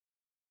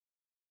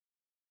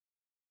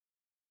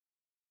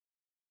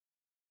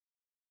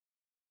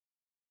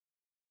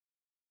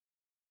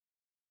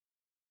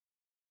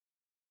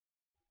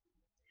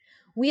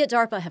We at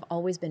DARPA have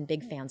always been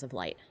big fans of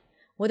light.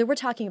 Whether we're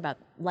talking about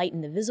light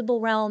in the visible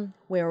realm,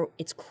 where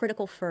it's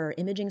critical for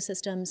imaging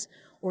systems,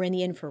 or in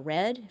the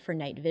infrared for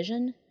night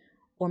vision,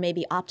 or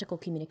maybe optical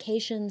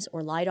communications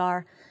or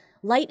LiDAR,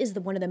 light is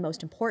one of the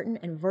most important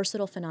and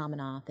versatile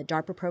phenomena that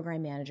DARPA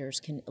program managers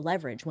can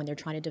leverage when they're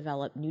trying to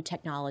develop new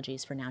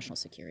technologies for national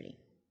security.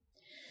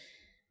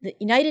 The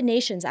United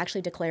Nations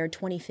actually declared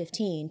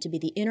 2015 to be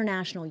the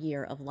International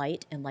Year of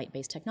Light and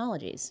Light-Based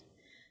Technologies.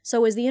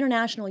 So as the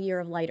International Year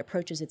of Light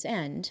approaches its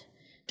end,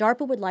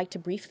 DARPA would like to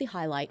briefly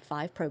highlight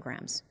 5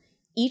 programs,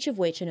 each of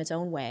which in its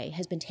own way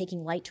has been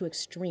taking light to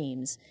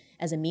extremes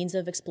as a means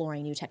of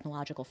exploring new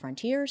technological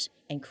frontiers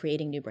and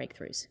creating new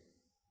breakthroughs.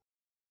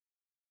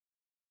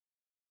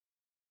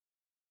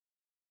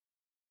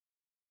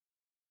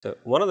 So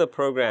one of the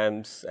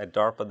programs at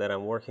DARPA that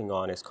I'm working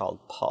on is called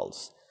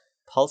PULSE.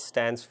 PULSE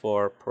stands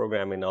for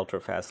Program in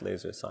Ultrafast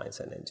Laser Science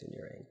and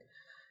Engineering.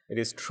 It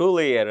is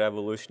truly a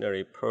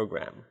revolutionary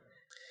program.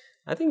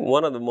 I think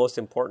one of the most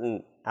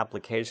important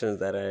applications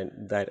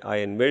that I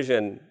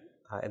envision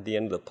at the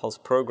end of the PULSE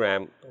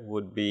program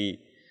would be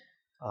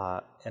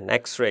an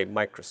X-ray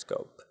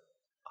microscope,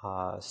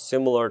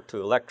 similar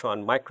to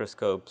electron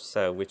microscopes,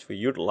 which we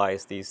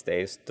utilize these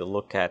days to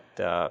look at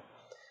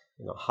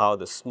how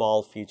the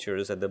small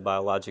features at the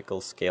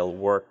biological scale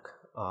work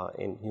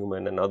in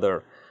human and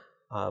other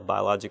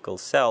biological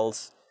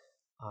cells.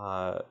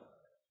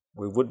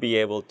 We would be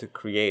able to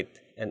create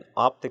an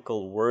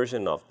optical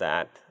version of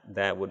that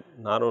would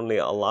not only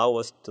allow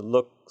us to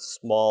look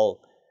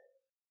small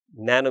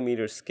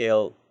nanometer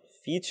scale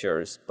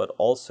features, but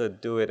also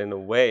do it in a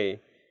way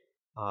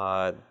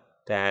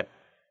that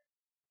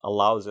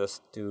allows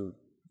us to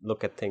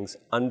look at things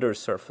under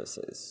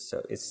surfaces.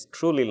 So it's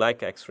truly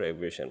like X-ray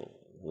vision,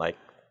 like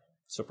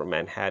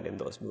Superman had in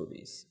those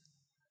movies.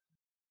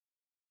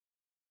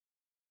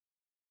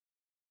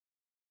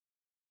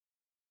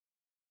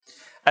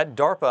 At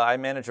DARPA, I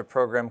manage a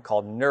program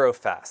called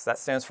NeuroFast. That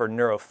stands for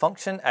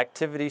Neurofunction,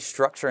 Activity,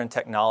 Structure, and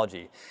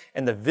Technology.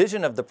 And the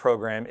vision of the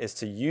program is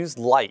to use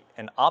light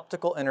and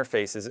optical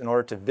interfaces in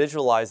order to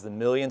visualize the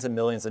millions and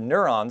millions of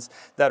neurons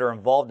that are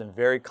involved in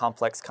very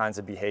complex kinds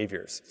of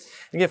behaviors.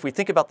 Again, if we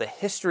think about the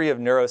history of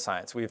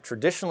neuroscience, we have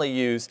traditionally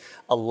used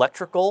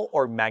electrical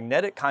or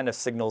magnetic kind of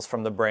signals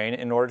from the brain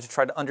in order to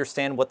try to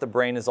understand what the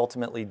brain is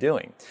ultimately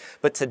doing.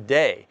 But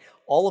today,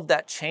 all of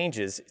that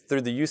changes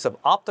through the use of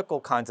optical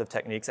kinds of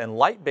techniques and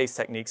light-based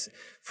techniques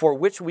for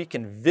which we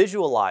can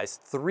visualize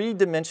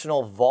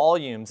 3-dimensional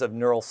volumes of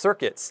neural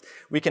circuits.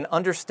 We can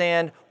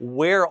understand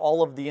where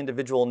all of the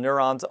individual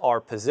neurons are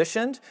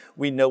positioned,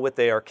 we know what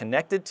they are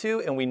connected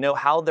to, and we know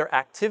how their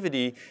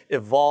activity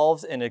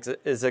evolves and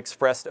is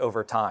expressed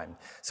over time.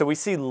 So we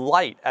see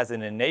light as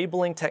an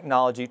enabling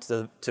technology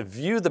to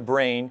view the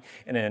brain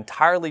in an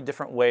entirely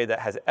different way that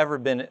has ever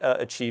been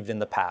achieved in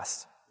the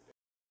past.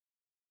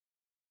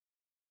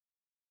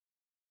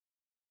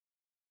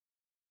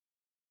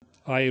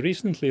 I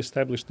recently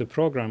established a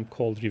program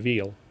called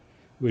REVEAL,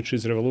 which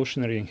is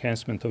revolutionary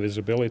enhancement of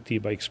visibility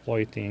by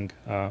exploiting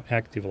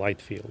active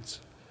light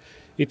fields.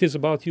 It is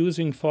about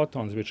using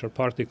photons, which are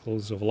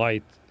particles of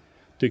light,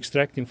 to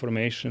extract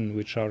information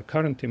which our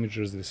current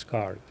imagers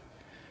discard.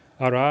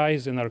 Our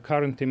eyes and our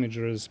current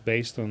imagers,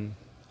 based on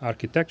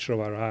architecture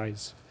of our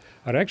eyes,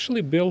 are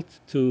actually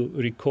built to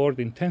record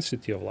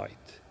intensity of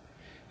light.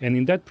 And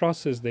in that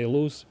process, they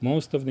lose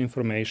most of the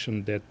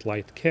information that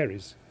light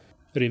carries.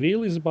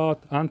 REVEAL is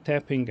about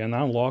untapping and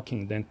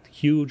unlocking that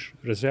huge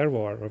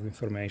reservoir of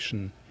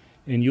information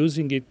and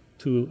using it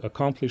to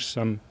accomplish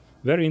some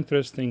very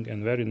interesting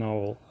and very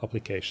novel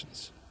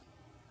applications.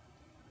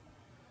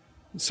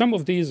 Some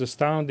of these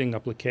astounding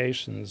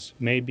applications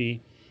may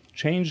be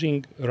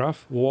changing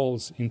rough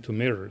walls into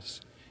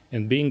mirrors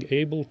and being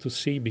able to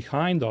see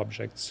behind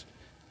objects,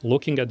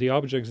 looking at the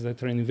objects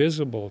that are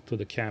invisible to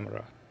the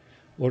camera,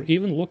 or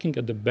even looking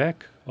at the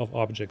back of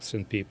objects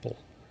and people.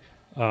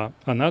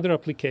 Another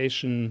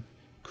application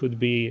could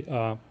be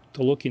to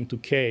look into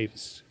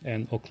caves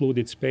and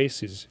occluded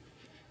spaces,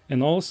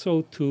 and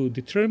also to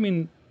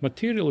determine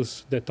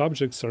materials that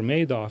objects are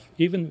made of,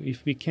 even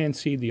if we can't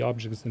see the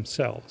objects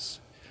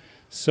themselves.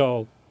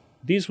 So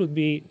this would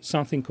be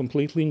something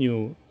completely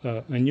new,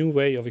 a new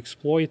way of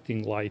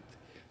exploiting light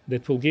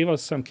that will give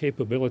us some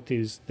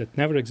capabilities that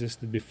never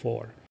existed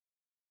before.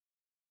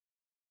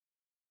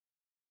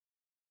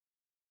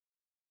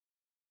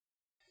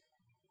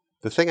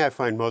 The thing I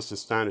find most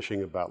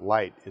astonishing about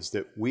light is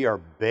that we are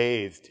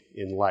bathed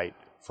in light,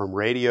 from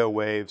radio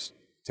waves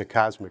to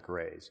cosmic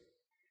rays.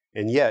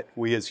 And yet,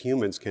 we as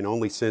humans can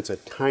only sense a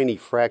tiny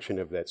fraction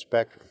of that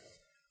spectrum.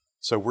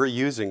 So we're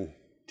using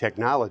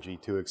technology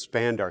to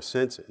expand our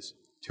senses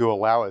to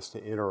allow us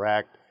to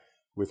interact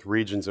with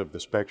regions of the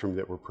spectrum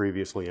that were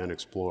previously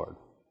unexplored.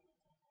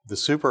 The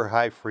super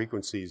high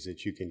frequencies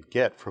that you can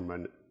get from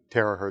a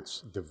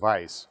terahertz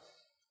device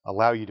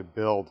allow you to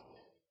build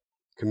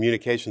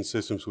communication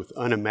systems with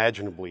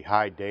unimaginably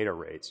high data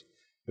rates.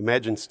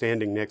 Imagine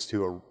standing next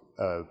to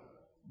a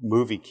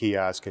movie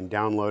kiosk and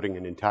downloading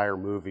an entire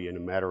movie in a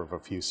matter of a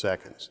few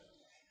seconds.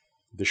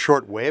 The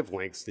short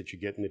wavelengths that you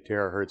get in the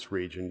terahertz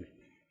region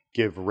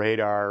give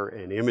radar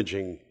and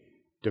imaging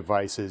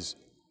devices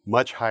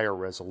much higher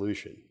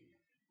resolution.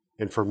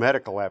 And for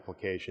medical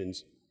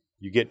applications,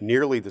 you get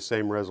nearly the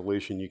same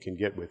resolution you can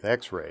get with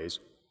X-rays,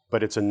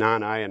 but it's a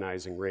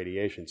non-ionizing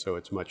radiation, so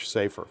it's much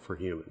safer for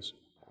humans.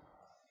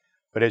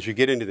 But as you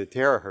get into the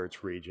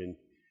terahertz region,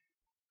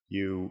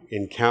 you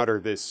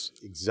encounter this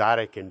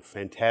exotic and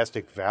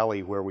fantastic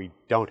valley where we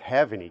don't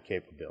have any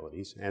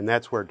capabilities, and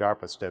that's where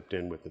DARPA stepped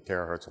in with the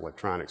Terahertz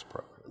Electronics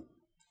program.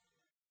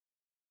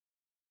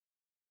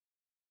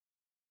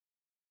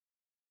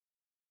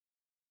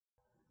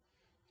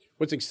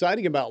 What's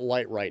exciting about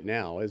light right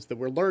now is that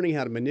we're learning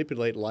how to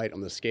manipulate light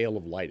on the scale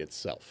of light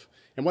itself.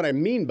 And what I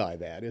mean by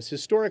that is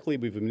historically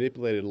we've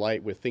manipulated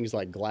light with things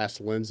like glass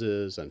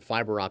lenses and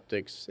fiber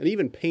optics, and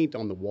even paint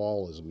on the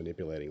wall is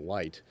manipulating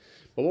light.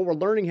 But what we're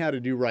learning how to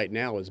do right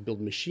now is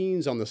build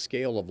machines on the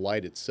scale of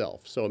light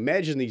itself. So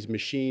imagine these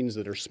machines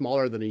that are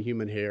smaller than a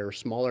human hair,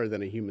 smaller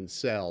than a human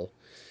cell,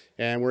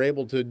 and we're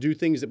able to do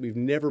things that we've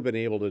never been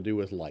able to do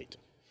with light.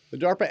 The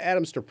DARPA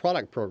Atoms to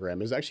Product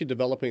program is actually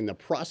developing the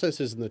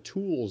processes and the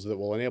tools that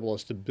will enable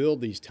us to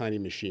build these tiny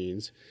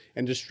machines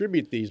and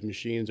distribute these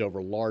machines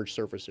over large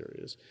surface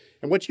areas.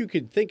 And what you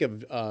could think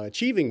of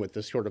achieving with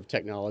this sort of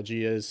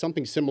technology is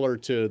something similar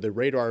to the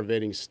radar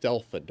evading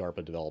stealth that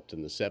DARPA developed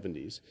in the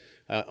 70s.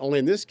 Only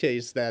in this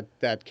case,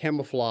 that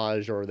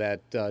camouflage or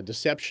that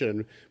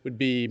deception would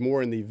be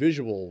more in the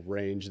visual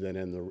range than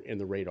in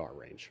the radar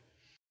range.